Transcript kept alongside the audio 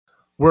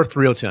We're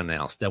thrilled to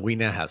announce that we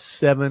now have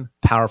 7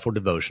 powerful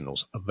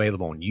devotionals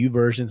available on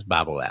YouVersion's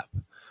Bible app.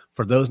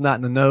 For those not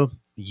in the know,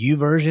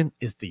 YouVersion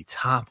is the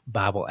top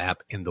Bible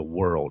app in the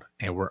world,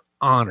 and we're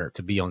honored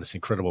to be on this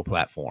incredible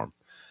platform.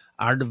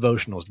 Our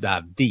devotionals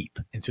dive deep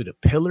into the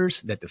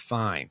pillars that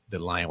define the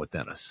lion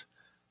within us: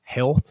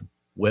 health,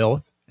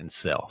 wealth, and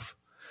self.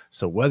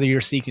 So whether you're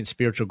seeking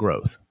spiritual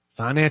growth,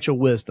 financial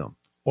wisdom,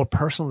 or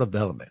personal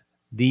development,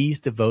 these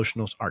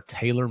devotionals are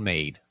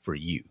tailor-made for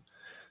you.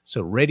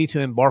 So ready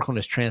to embark on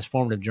this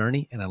transformative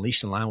journey and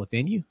unleash the lion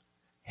within you?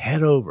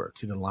 Head over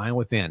to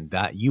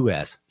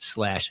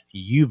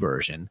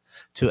thelionwithin.us/YouVersion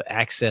to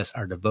access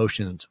our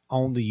devotions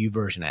on the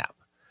YouVersion app.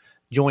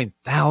 Join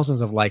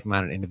thousands of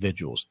like-minded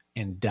individuals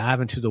and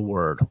dive into the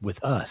Word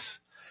with us.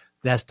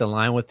 That's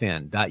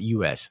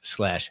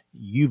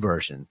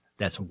thelionwithin.us/YouVersion.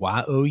 That's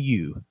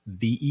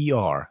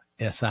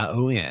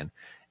YOUVERSION.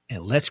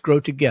 And let's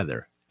grow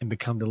together and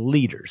become the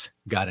leaders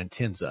God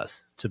intends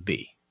us to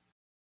be.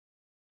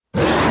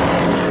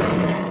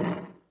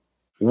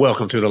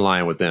 Welcome to The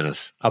Lion Within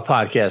Us, a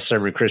podcast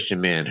serving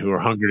Christian men who are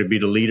hungry to be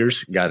the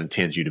leaders God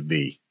intends you to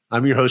be.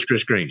 I'm your host,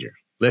 Chris Granger.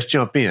 Let's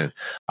jump in.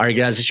 All right,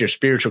 guys, it's your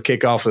spiritual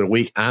kickoff of the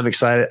week. I'm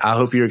excited. I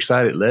hope you're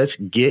excited. Let's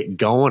get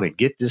going and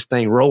get this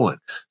thing rolling.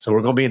 So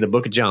we're going to be in the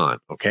book of John,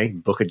 okay?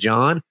 Book of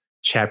John,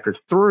 chapter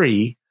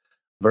 3,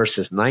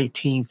 verses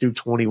 19 through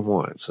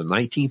 21. So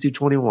 19 through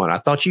 21. I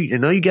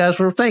know you guys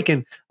were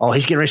thinking, oh,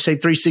 he's getting ready to say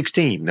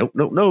 3:16.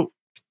 Nope.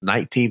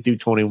 19 through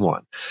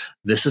 21.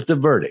 This is the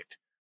verdict.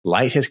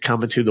 Light has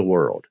come into the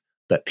world,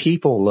 but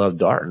people love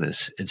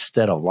darkness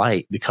instead of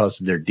light because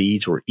their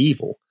deeds were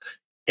evil.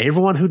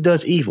 Everyone who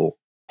does evil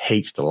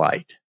hates the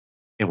light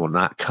and will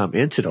not come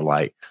into the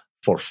light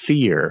for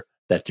fear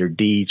that their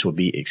deeds will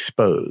be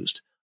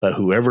exposed. But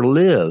whoever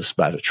lives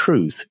by the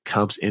truth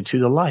comes into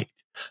the light,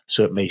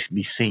 so it may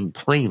be seen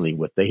plainly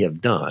what they have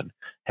done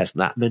has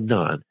not been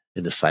done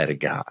in the sight of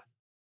God.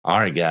 All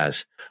right,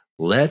 guys,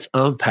 let's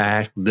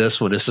unpack this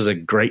one. This is a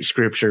great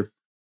scripture.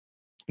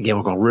 Again,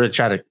 we're going to really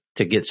try to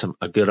get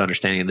a good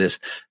understanding of this.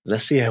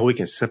 Let's see how we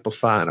can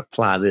simplify and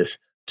apply this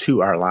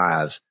to our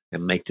lives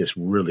and make this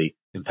really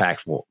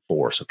impactful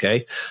for us,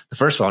 okay?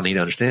 First of all, I need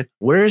to understand,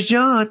 where is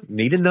John?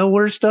 Need to know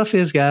where stuff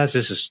is, guys.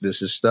 This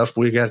is stuff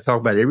we got to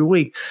talk about every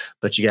week.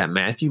 But you got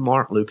Matthew,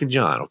 Mark, Luke, and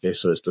John, okay?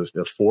 So it's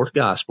the fourth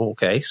gospel,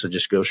 okay? So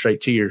just go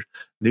straight to your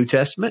New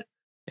Testament,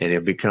 and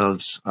it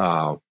becomes,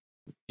 and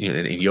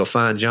you'll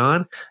find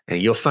John,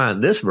 and you'll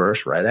find this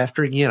verse right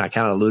after, again, I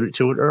kind of alluded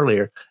to it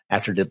earlier,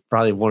 after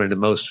probably one of the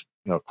most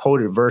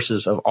quoted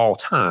verses of all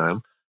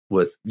time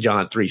with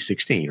John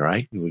 3:16,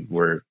 right?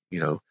 Where,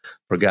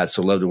 for God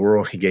so loved the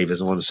world, he gave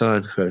his one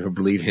son, whoever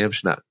believe him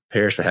should not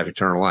perish but have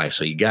eternal life.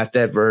 So you got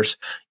that verse.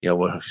 When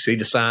you see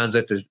the signs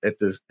at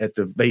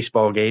the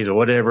baseball games or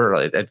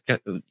whatever,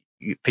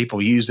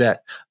 people use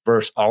that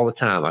verse all the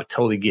time. I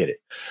totally get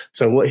it.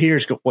 So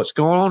what's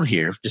going on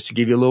here, just to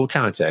give you a little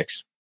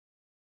context,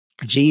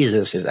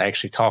 Jesus is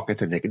actually talking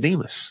to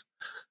Nicodemus.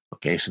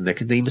 Okay, so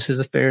Nicodemus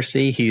is a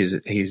Pharisee.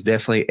 He's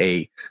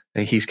definitely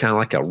he's kind of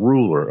like a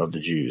ruler of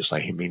the Jews.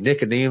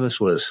 Nicodemus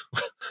was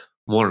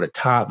one of the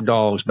top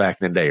dogs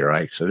back in the day,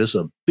 right? So this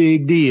is a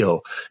big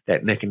deal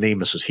that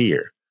Nicodemus was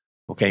here.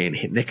 Okay, and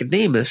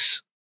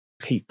Nicodemus,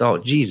 he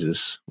thought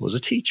Jesus was a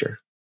teacher.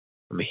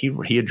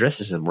 He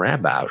addresses him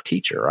rabbi or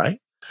teacher, right?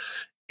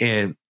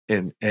 And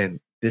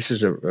this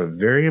is a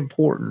very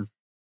important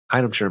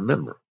item to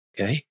remember.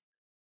 Okay,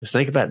 let's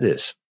think about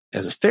this.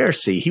 As a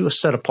Pharisee, he was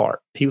set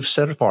apart. He was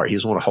one of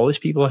the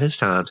holiest people of his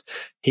times.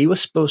 He was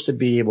supposed to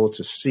be able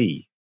to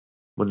see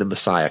when the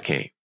Messiah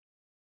came.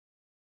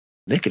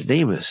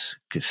 Nicodemus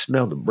could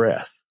smell the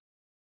breath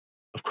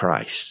of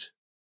Christ.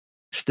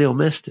 Still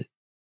missed it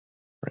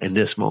in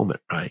this moment,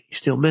 right? He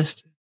still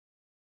missed it.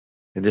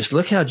 And just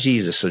look how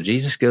Jesus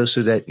goes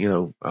through that,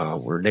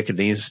 where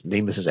Nicodemus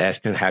is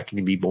asking, how can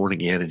you be born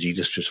again? And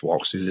Jesus just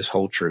walks through this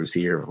whole truth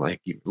here.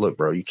 Look,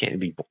 bro, you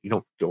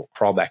don't go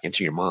crawl back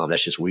into your mom.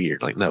 That's just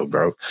weird. No,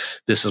 bro,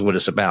 this is what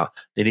it's about.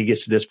 Then he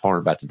gets to this part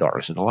about the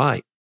darkness and the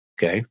light.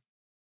 Okay.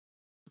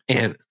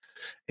 And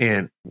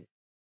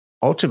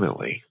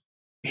ultimately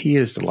he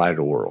is the light of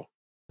the world.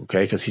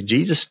 Okay. Because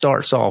Jesus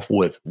starts off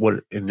with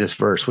what in this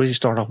verse, what does he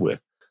start off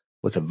with?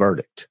 With a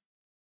verdict.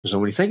 So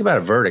when you think about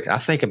a verdict, I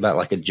think about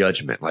like a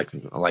judgment, like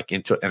in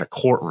a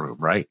courtroom,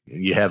 right?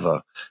 You have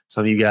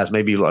some of you guys,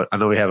 maybe, I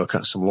know we have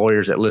some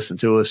lawyers that listen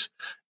to us.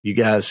 You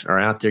guys are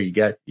out there, you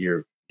got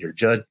your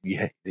judge,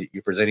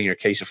 you're presenting your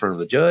case in front of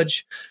the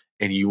judge,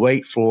 and you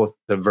wait for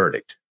the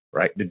verdict,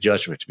 right? The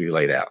judgment to be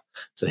laid out.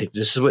 So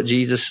this is what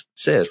Jesus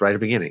says right at the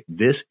beginning.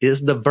 This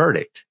is the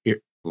verdict.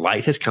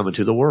 Light has come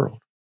into the world.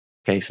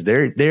 Okay, so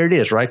there it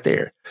is right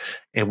there.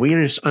 And we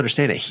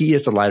understand that he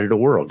is the light of the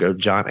world. Go to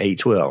John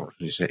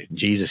 8:12.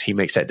 Jesus, he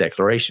makes that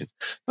declaration.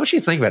 I want you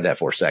to think about that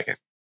for a second.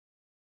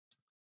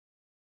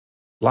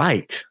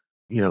 Light,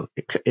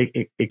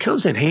 it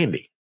comes in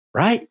handy,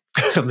 right?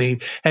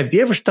 Have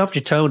you ever stubbed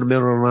your toe in the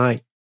middle of the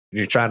night?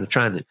 You're trying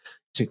to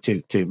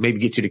to maybe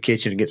get to the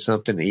kitchen and get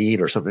something to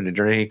eat or something to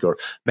drink, or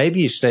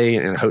maybe you stay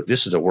in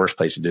this is the worst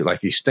place to do.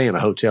 Like you stay in a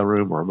hotel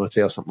room or a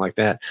motel, something like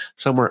that,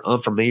 somewhere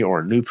unfamiliar or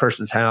a new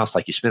person's house,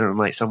 like you spend a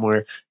night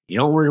somewhere. You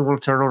don't really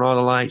want to turn on all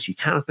the lights. You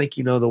kind of think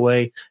you know the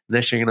way.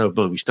 Next thing you know,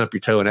 boom, you stump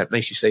your toe, and that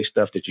makes you say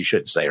stuff that you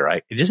shouldn't say,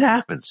 right? It just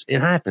happens. It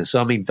happens. So,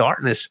 I mean,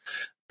 darkness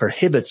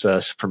prohibits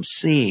us from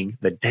seeing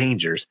the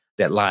dangers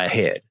that lie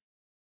ahead.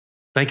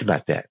 Think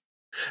about that.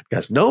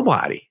 Because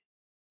nobody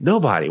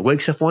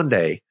wakes up one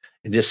day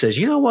and just says,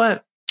 you know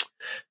what?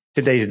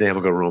 Today's the day I'm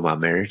going to ruin my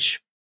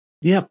marriage.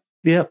 Yep.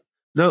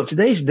 No,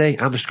 today's the day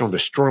I'm just going to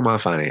destroy my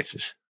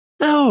finances.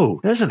 No,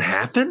 it doesn't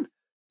happen.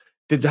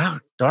 The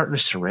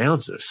darkness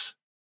surrounds us.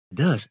 It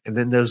does. And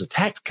then those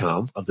attacks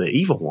come of the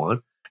evil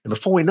one. And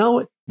before we know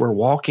it, we're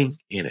walking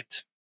in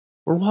it.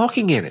 We're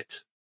walking in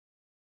it.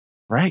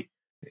 Right?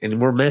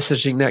 And we're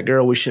messaging that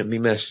girl we shouldn't be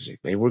messaging.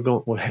 Maybe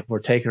we're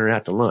taking her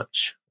out to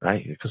lunch,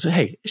 right? Because,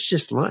 hey, it's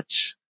just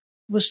lunch.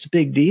 What's the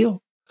big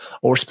deal?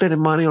 Or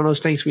spending money on those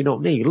things we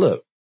don't need.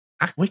 Look,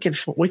 we can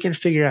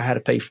figure out how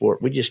to pay for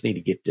it. We just need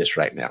to get this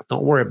right now.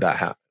 Don't worry about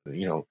how,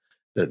 the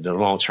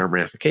long-term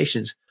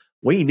ramifications.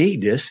 We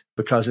need this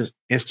because it's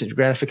instant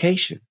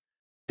gratification.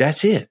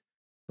 That's it,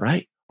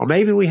 right? Or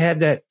maybe we had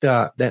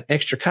that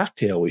extra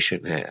cocktail we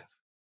shouldn't have.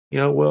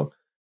 Well,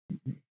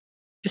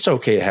 it's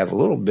okay to have a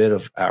little bit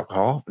of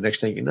alcohol. The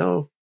next thing you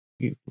know,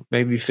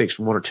 maybe you fix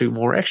one or two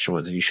more extra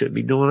ones, and you shouldn't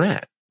be doing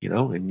that,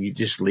 and you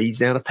just leads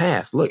down a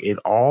path. Look, it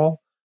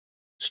all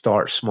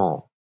starts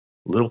small,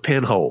 little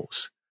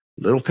pinholes.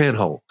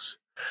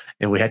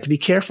 And we have to be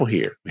careful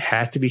here.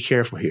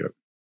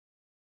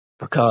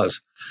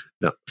 Because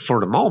for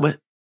the moment,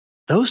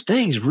 those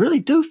things really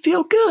do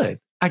feel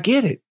good. I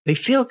get it. They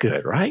feel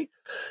good, right?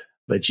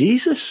 But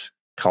Jesus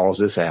calls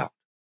this out.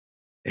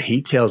 And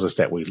he tells us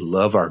that we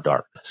love our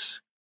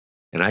darkness.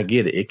 And I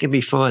get it. It can be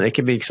fun. It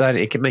can be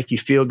exciting. It can make you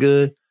feel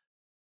good.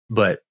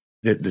 But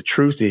the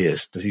truth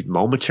is, these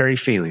momentary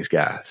feelings,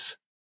 guys,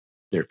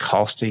 they're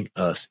costing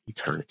us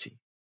eternity.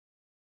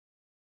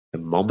 The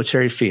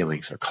momentary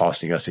feelings are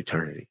costing us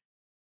eternity.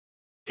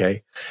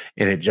 Okay?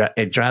 And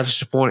it drives us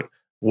to the point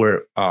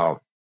where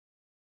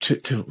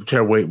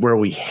where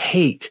we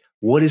hate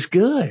what is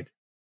good.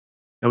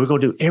 And we're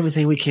going to do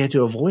everything we can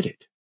to avoid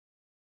it.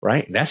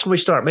 Right? And that's when we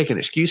start making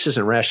excuses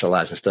and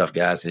rationalizing stuff,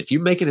 guys. And if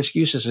you're making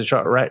excuses and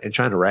trying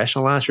to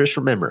rationalize, just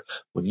remember,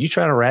 when you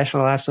try to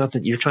rationalize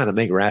something, you're trying to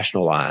make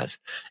rationalize.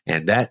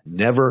 And that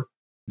never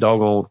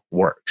doggone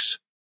works.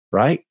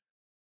 Right?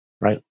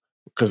 Right?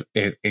 Because,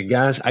 and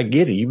guys, I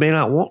get it. You may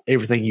not want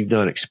everything you've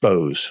done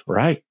exposed,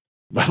 right?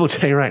 But I'm going to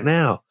tell you right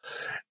now,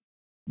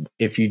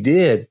 if you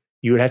did,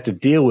 you would have to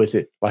deal with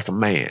it like a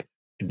man.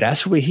 And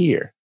that's what we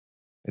hear.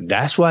 And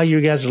that's why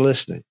you guys are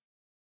listening.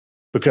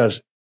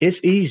 Because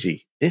it's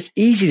easy. It's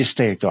easy to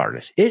stay in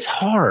darkness. It's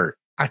hard.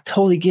 I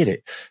totally get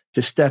it.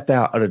 To step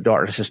out of the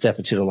darkness and step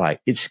into the light.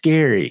 It's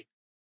scary,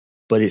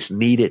 but it's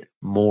needed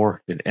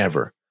more than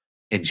ever.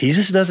 And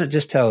Jesus doesn't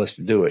just tell us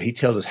to do it. He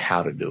tells us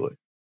how to do it.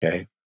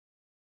 Okay?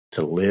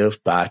 To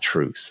live by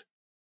truth.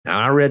 Now,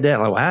 I read that,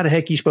 like, well, how the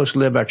heck are you supposed to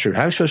live by truth?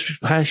 How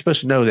are you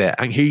supposed to know that?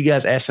 I can hear you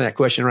guys asking that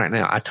question right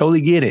now. I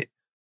totally get it.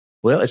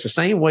 Well, it's the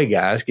same way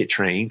guys get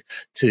trained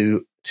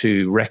to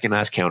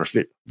recognize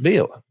counterfeit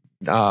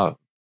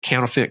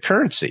counterfeit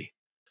currency.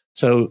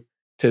 So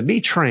to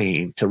be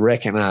trained to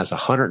recognize a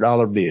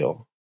 $100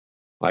 bill,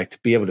 like to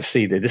be able to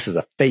see that this is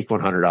a fake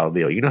 $100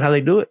 bill, you know how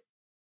they do it?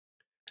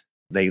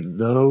 They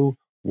know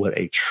what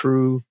a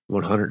true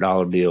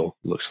 $100 bill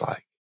looks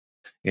like.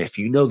 And if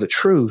you know the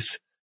truth,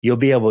 you'll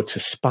be able to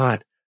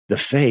spot the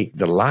fake,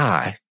 the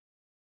lie,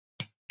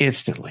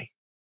 instantly.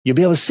 You'll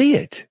be able to see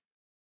it.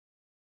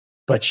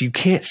 But you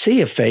can't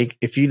see a fake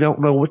if you don't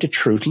know what the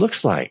truth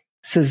looks like.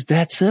 It's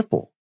that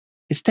simple.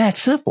 It's that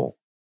simple.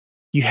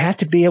 You have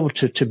to be able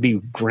to be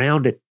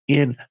grounded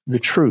in the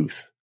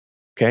truth.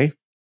 Okay?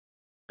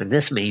 And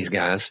this means,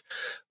 guys,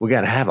 we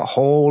got to have a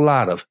whole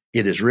lot of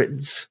it is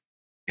written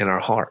in our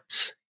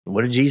hearts. And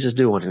what did Jesus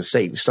do when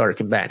Satan started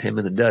combating him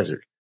in the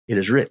desert? It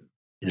is written.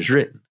 It is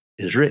written.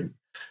 It is written.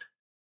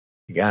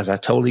 Guys, I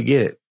totally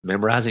get it.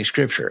 Memorizing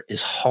scripture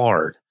is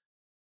hard.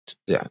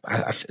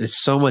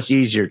 It's so much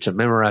easier to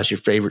memorize your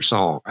favorite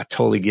song. I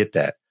totally get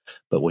that.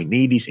 But we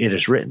need these it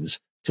is written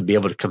to be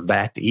able to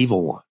combat the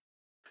evil one.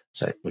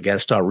 So we got to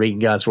start reading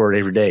God's word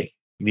every day.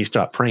 You need to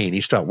start praying. You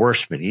need to start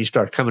worshiping. You need to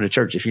start coming to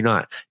church if you're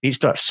not. You need to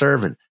start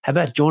serving. How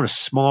about join a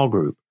small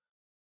group?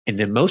 And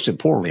then most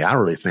importantly, I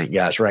really think,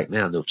 guys, right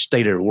now, in the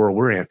state of the world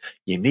we're in,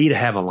 you need to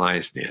have a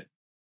lion's den.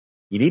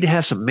 You need to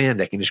have some men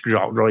that can just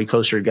draw you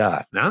closer to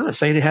God. Now, I'm not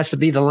saying it has to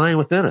be the lion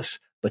within us,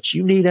 but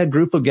you need a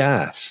group of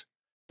guys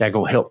that are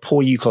going to help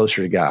pull you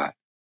closer to God.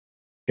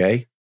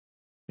 Okay?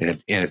 And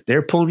if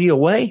they're pulling you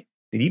away,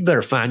 then you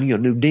better find you a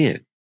new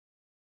den.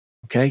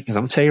 Okay? Because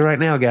I'm going to tell you right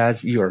now,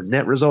 guys, you are a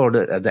net result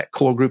of that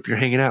core group you're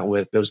hanging out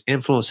with, those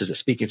influences that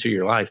speak into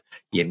your life.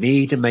 You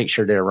need to make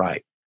sure they're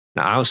right.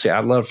 Now, honestly,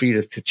 I'd love for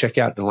you to check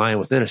out the lion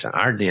within us and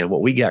our den,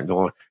 what we got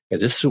going,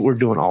 because this is what we're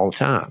doing all the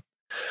time.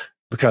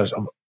 Because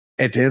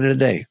at the end of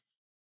the day,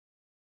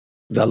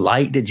 the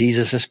light that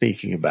Jesus is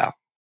speaking about,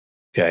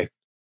 Okay.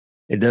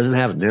 It doesn't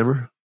have a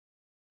dimmer.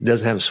 It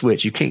doesn't have a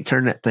switch. You can't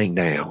turn that thing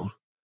down,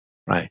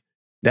 right?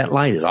 That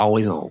light is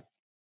always on.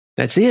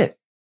 That's it.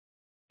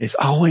 It's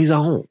always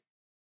on.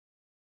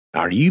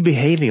 Are you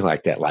behaving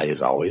like that light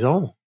is always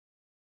on?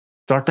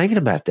 Start thinking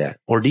about that.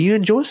 Or do you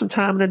enjoy some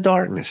time in the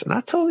darkness? And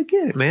I totally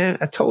get it, man.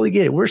 I totally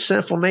get it. We're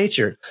sinful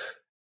nature.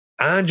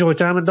 I enjoy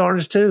time in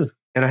darkness too.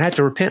 And I had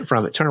to repent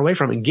from it, turn away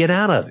from it, and get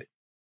out of it.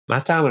 My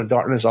time in the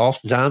darkness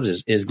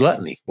oftentimes is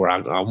gluttony, where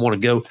I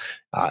want to go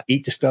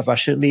eat the stuff I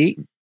shouldn't be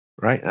eating,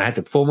 right? And I had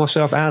to pull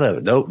myself out of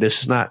it. Nope,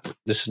 this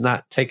is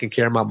not taking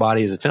care of my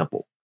body as a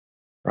temple,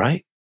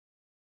 right?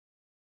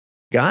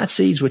 God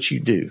sees what you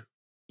do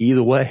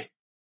either way.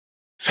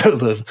 So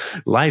the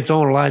lights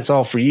on or lights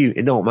off for you,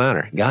 it don't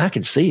matter. God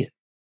can see it.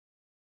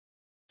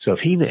 So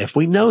if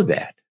we know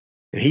that,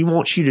 and He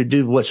wants you to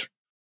do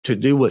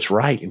what's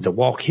right and to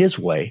walk His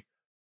way,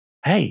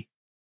 hey,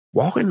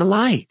 walk in the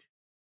light.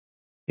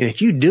 And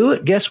if you do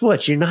it, guess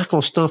what? You're not going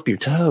to stump your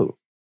toe.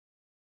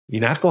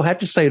 You're not going to have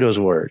to say those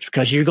words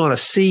because you're going to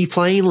see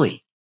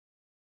plainly.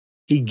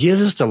 He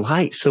gives us the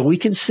light so we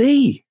can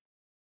see.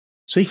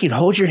 So you can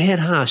hold your head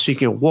high, so you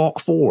can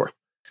walk forth,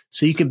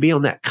 so you can be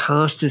on that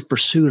constant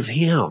pursuit of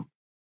Him.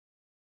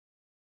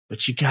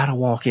 But you got to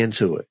walk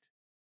into it.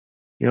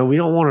 You know, we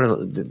don't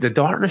want to, the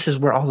darkness is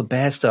where all the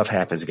bad stuff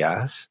happens,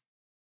 guys.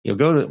 You know,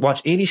 go to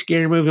watch any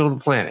scary movie on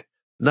the planet.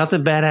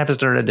 Nothing bad happens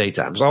during the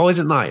daytime. It's always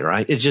at night,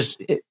 right?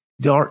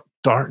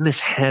 Darkness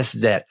has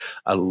that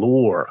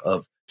allure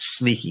of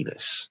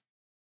sneakiness,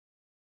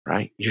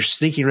 right? You're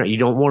sneaking around. You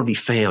don't want to be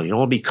found. You don't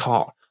want to be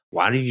caught.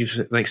 Why do you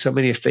make so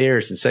many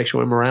affairs and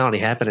sexual immorality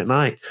happen at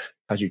night?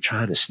 Because you're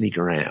trying to sneak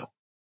around.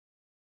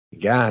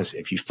 Guys,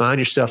 if you find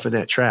yourself in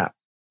that trap,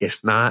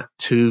 it's not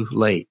too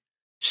late.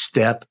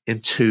 Step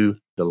into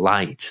the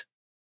light.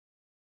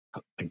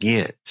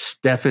 Again,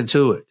 step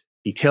into it.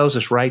 He tells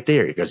us right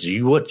there, because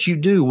what you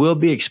do will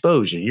be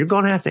exposed, and you're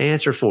going to have to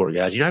answer for it,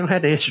 guys. You're not going to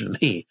have to answer to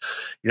me.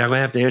 You're not going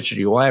to have to answer to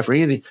your wife or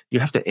anything. You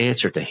have to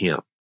answer to Him.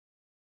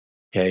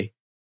 Okay?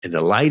 And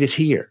the light is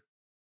here.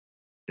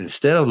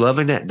 Instead of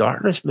loving that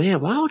darkness, man,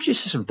 why don't you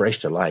just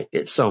embrace the light?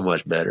 It's so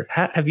much better.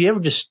 Have you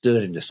ever just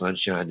stood in the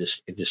sunshine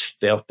and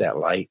just felt that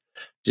light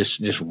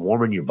just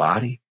warming your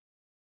body?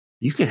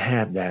 You can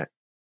have that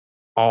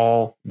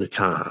all the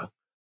time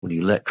when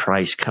you let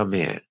Christ come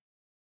in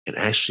and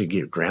actually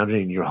get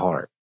grounded in your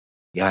heart.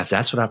 Guys,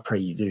 that's what I pray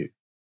you do,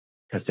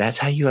 because that's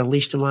how you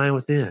unleash the lion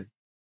within.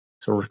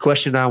 So the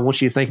question I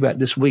want you to think about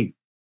this week,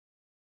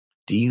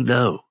 do you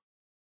know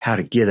how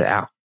to get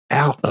out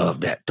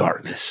of that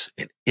darkness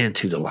and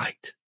into the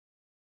light?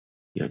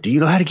 You know, do you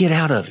know how to get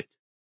out of it?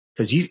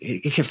 Because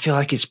it can feel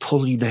like it's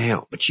pulling you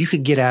down, but you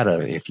can get out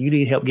of it. If you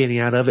need help getting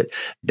out of it,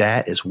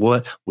 that is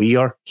what we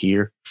are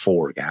here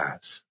for,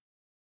 guys.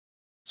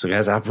 So,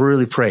 guys, I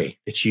really pray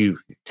that you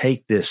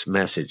take this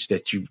message,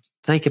 that you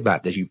think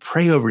about, that you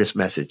pray over this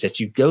message, that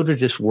you go to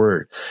this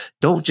word.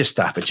 Don't just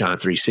stop at John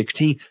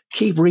 3:16.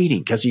 Keep reading,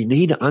 because you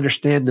need to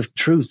understand the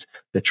truth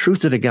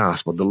of the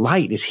gospel. The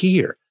light is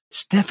here.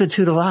 Step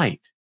into the light.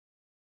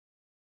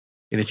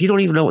 And if you don't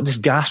even know what this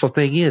gospel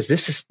thing is,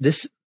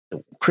 this,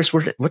 Chris,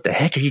 what the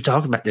heck are you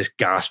talking about, this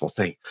gospel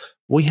thing?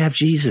 We have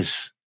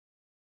Jesus.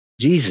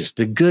 Jesus,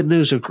 the good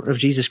news of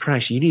Jesus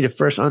Christ. You need to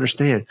first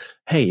understand,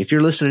 hey, if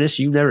you're listening to this,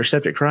 you've never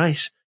accepted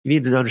Christ, you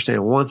need to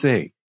understand one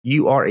thing.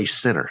 You are a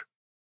sinner.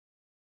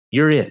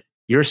 You're it.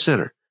 You're a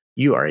sinner.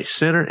 You are a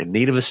sinner in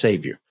need of a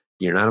Savior.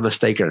 You're not a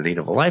mistaker in need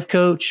of a life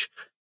coach.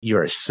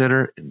 You're a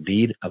sinner in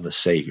need of a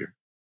Savior.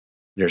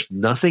 There's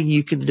nothing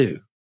you can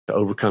do to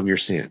overcome your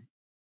sin.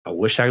 I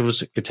wish I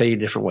could tell you a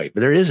different way,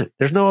 but there isn't.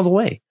 There's no other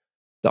way.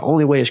 The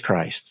only way is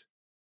Christ.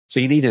 So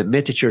you need to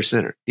admit that you're a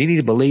sinner. You need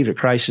to believe that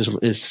Christ is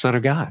the Son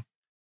of God.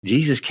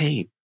 Jesus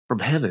came from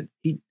heaven.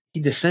 He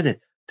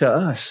descended to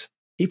us.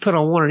 He put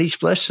on one of these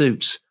flesh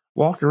suits,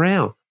 walked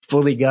around,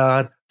 fully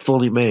God,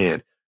 fully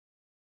man,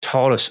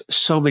 taught us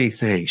so many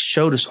things,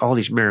 showed us all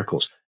these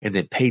miracles, and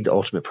then paid the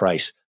ultimate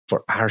price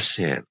for our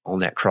sin on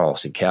that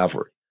cross in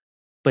Calvary.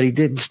 But He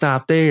didn't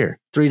stop there.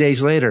 3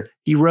 days later,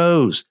 He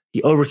rose.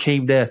 He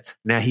overcame death.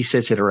 Now He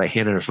sits at the right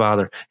hand of the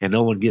Father, and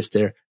no one gets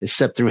there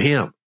except through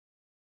Him.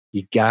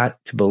 You got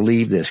to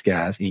believe this,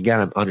 guys. You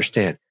got to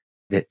understand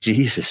that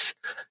Jesus,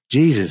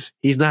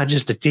 He's not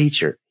just a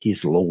teacher.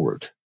 He's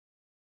Lord.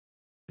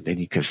 And then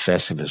you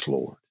confess Him as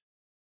Lord.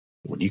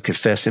 When you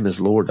confess Him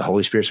as Lord, the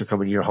Holy Spirit's will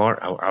come into your heart.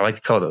 I like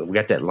to call it, we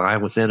got that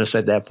lion within us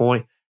at that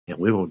point, and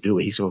we will do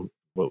what He's going,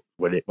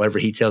 whatever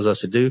He tells us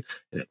to do.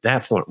 And at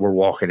that point, we're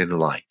walking in the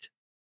light.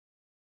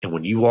 And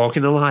when you walk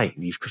in the light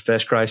and you've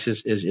confessed Christ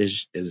as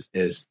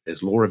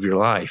Lord of your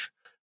life,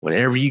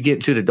 whenever you get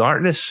into the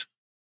darkness,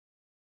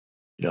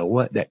 you know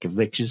what? That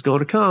conviction is going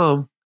to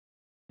come.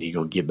 You're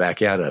going to get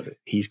back out of it.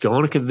 He's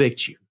going to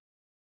convict you.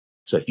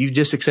 So if you've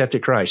just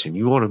accepted Christ and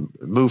you want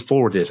to move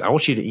forward this, I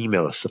want you to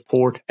email us,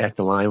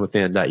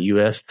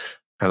 support@thelionwithin.us.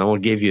 And I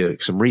want to give you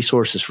some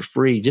resources for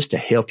free just to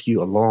help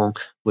you along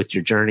with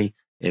your journey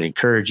and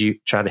encourage you,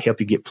 try to help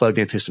you get plugged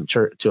into some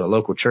church, to a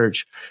local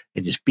church,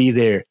 and just be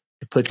there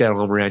to put that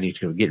arm around you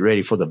to get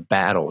ready for the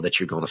battle that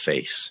you're going to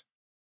face.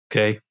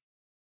 Okay?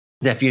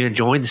 that if you're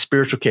enjoying the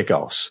spiritual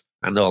kickoffs,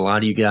 I know a lot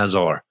of you guys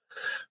are,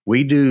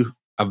 we do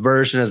a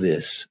version of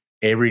this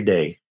every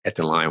day at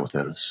the Lion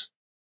Within Us,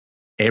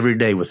 every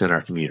day within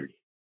our community.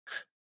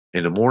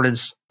 In the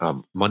mornings,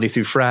 Monday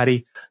through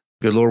Friday,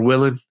 good Lord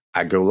willing,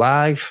 I go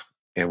live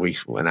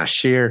and I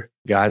share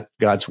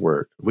God's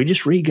word. We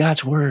just read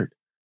God's word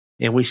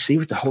and we see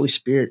what the Holy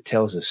Spirit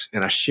tells us.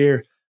 And I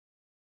share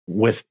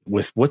with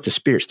what the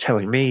Spirit's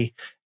telling me.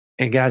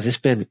 And guys, it's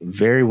been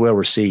very well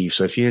received.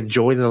 So if you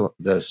enjoy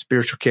the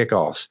spiritual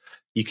kickoffs,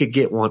 you could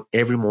get one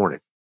every morning.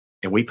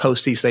 And we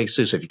post these things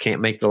too. So if you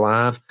can't make the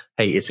live,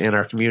 hey, it's in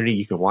our community.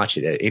 You can watch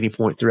it at any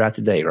point throughout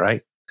the day,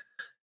 right?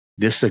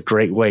 This is a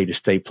great way to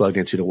stay plugged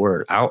into the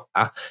word.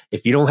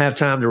 If you don't have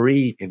time to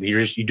read and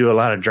you do a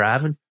lot of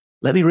driving,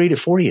 let me read it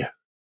for you.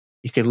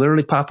 You can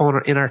literally pop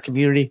on in our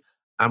community.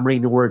 I'm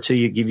reading the word to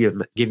you, give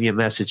you a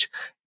message,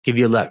 give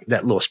you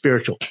that little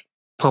spiritual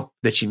pump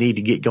that you need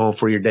to get going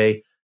for your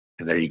day.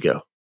 And there you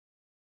go.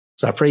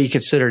 So I pray you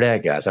consider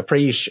that, guys. I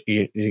pray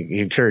you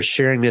encourage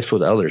sharing this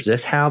with others.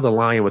 That's how the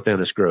Lion Within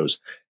Us grows.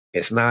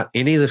 It's not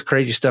any of the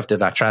crazy stuff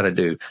that I try to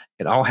do.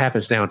 It all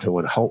happens down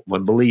to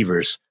when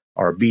believers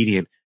are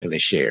obedient and they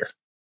share.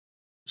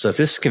 So if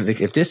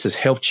this has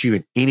helped you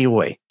in any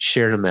way,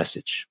 share the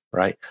message,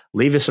 right?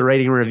 Leave us a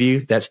rating and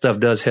review. That stuff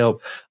does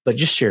help, but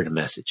just share the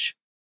message.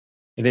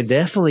 And then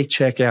definitely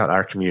check out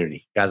our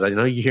community. Guys, I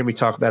know you hear me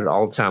talk about it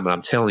all the time, but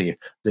I'm telling you,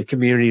 the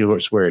community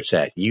is where it's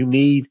at. You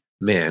need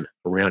men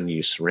around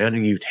you,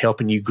 surrounding you,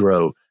 helping you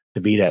grow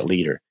to be that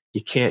leader.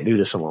 You can't do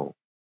this alone.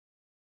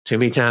 Too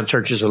many times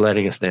churches are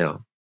letting us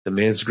down. The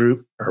men's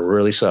group are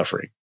really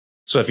suffering.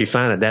 So if you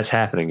find that that's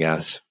happening,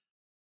 guys,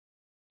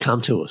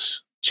 come to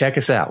us. Check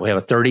us out. We have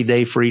a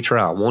 30-day free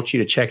trial. I want you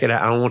to check it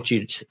out. I don't want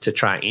you to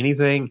try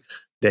anything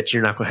that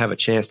you're not going to have a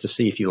chance to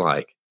see if you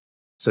like.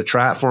 So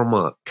try it for a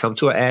month. Come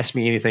to an Ask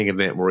Me Anything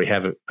event where we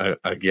have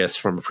a guest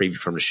from a preview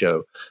from the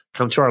show.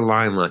 Come to our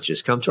line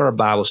lunches. Come to our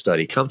Bible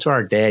study. Come to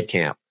our dad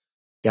camp.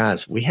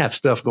 Guys, we have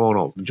stuff going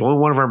on. Join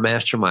one of our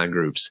mastermind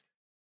groups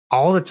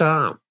all the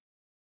time.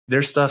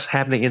 There's stuff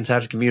happening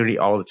inside the community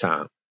all the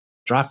time.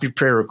 Drop your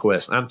prayer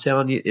requests. I'm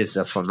telling you, it's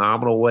a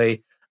phenomenal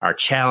way. Our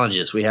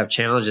challenges, we have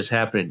challenges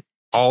happening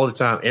all the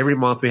time. Every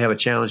month we have a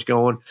challenge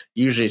going.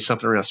 Usually it's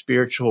something around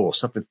spiritual or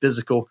something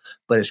physical,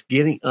 but it's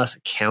getting us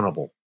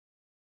accountable.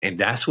 And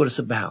that's what it's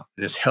about.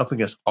 And it's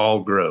helping us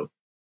all grow,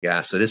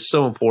 guys. So this is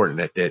so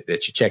important that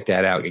you check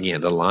that out.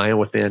 Again,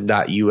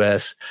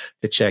 thelionwithin.us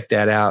to check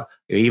that out.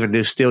 You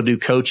even still do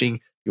coaching.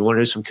 You want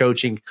to do some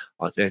coaching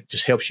that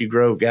just helps you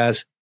grow,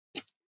 guys.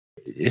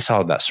 It's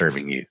all about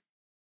serving you.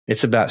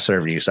 It's about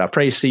serving you. So I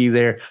pray to see you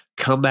there.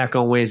 Come back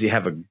on Wednesday.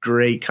 Have a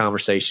great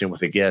conversation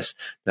with a guest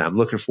that I'm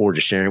looking forward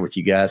to sharing with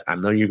you guys. I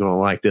know you're going to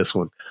like this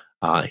one.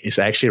 It's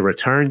actually a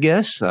return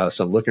guest. So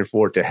I'm looking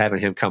forward to having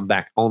him come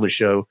back on the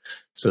show.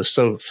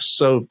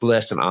 So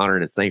blessed and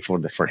honored and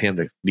thankful for him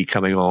to be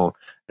coming on.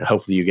 And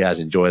hopefully you guys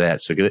enjoy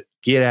that. So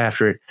get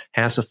after it.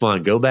 Have some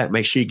fun. Go back.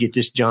 Make sure you get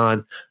this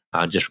John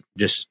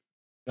just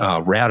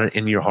routed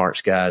in your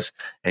hearts, guys,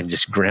 and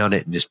just ground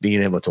it and just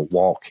being able to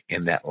walk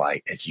in that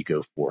light as you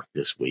go forth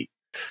this week.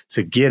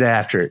 So get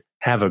after it.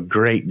 Have a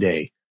great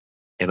day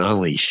and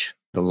unleash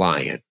the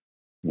lion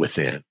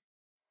within.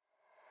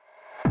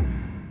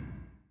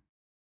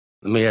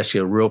 Let me ask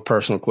you a real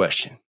personal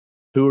question.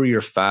 Who are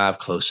your 5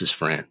 closest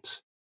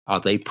friends? Are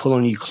they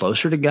pulling you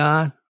closer to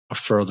God or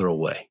further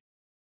away?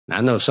 Now,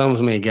 I know some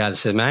of me guys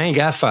said, man, I ain't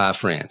got 5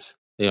 friends.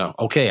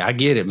 Okay, I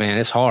get it, man.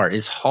 It's hard.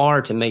 It's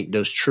hard to make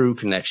those true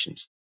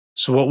connections.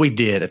 So what we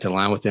did at the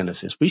Lion Within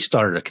Us is we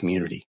started a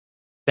community.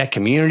 That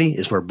community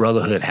is where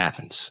brotherhood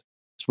happens.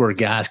 It's where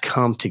guys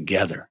come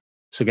together.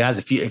 So guys,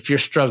 if you're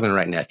struggling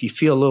right now, if you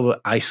feel a little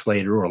bit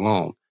isolated or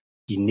alone,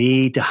 you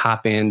need to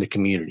hop in the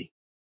community.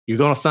 You're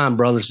going to find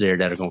brothers there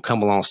that are going to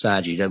come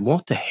alongside you that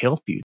want to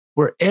help you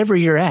wherever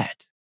you're at.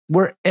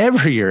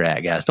 Wherever you're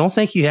at, guys. Don't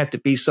think you have to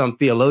be some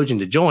theologian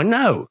to join.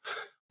 No,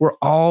 we're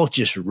all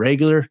just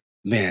regular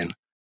men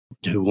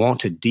who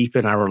want to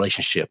deepen our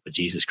relationship with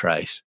Jesus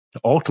Christ,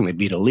 to ultimately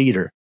be the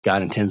leader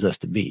God intends us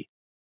to be.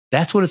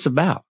 That's what it's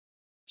about.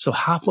 So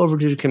hop over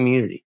to the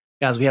community.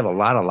 Guys, we have a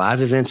lot of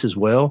live events as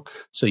well.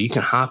 So you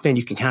can hop in.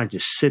 You can kind of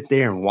just sit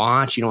there and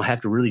watch. You don't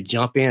have to really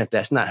jump in if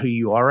that's not who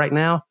you are right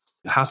now.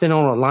 Hop in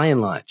on a Lion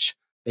Lunch.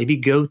 Maybe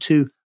go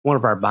to one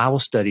of our Bible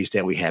studies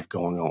that we have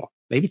going on.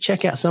 Maybe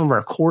check out some of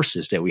our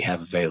courses that we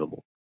have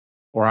available.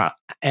 Or our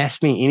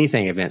Ask Me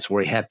Anything events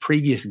where we have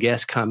previous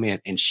guests come in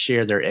and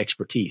share their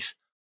expertise.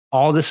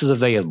 All this is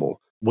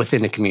available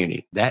within the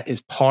community. That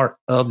is part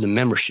of the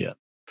membership.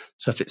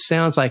 So if it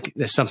sounds like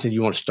that's something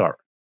you want to start,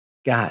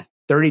 guys,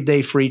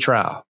 30-day free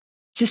trial.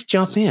 Just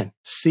jump in.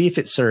 See if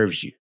it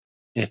serves you.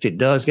 And if it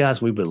does, guys,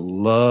 we would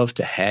love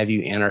to have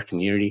you in our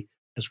community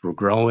because we're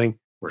growing,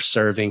 we're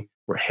serving,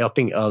 we're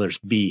helping others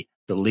be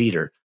the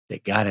leader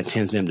that God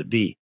intends them to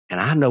be.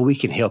 And I know we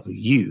can help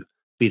you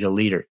be the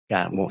leader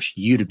God wants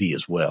you to be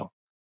as well.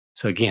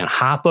 So again,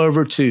 hop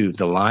over to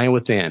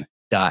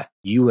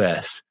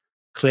thelionwithin.us.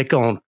 Click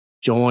on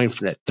join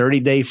for that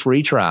 30-day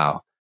free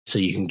trial so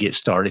you can get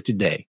started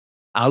today.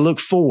 I look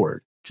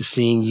forward to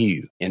seeing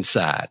you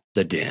inside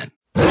the den.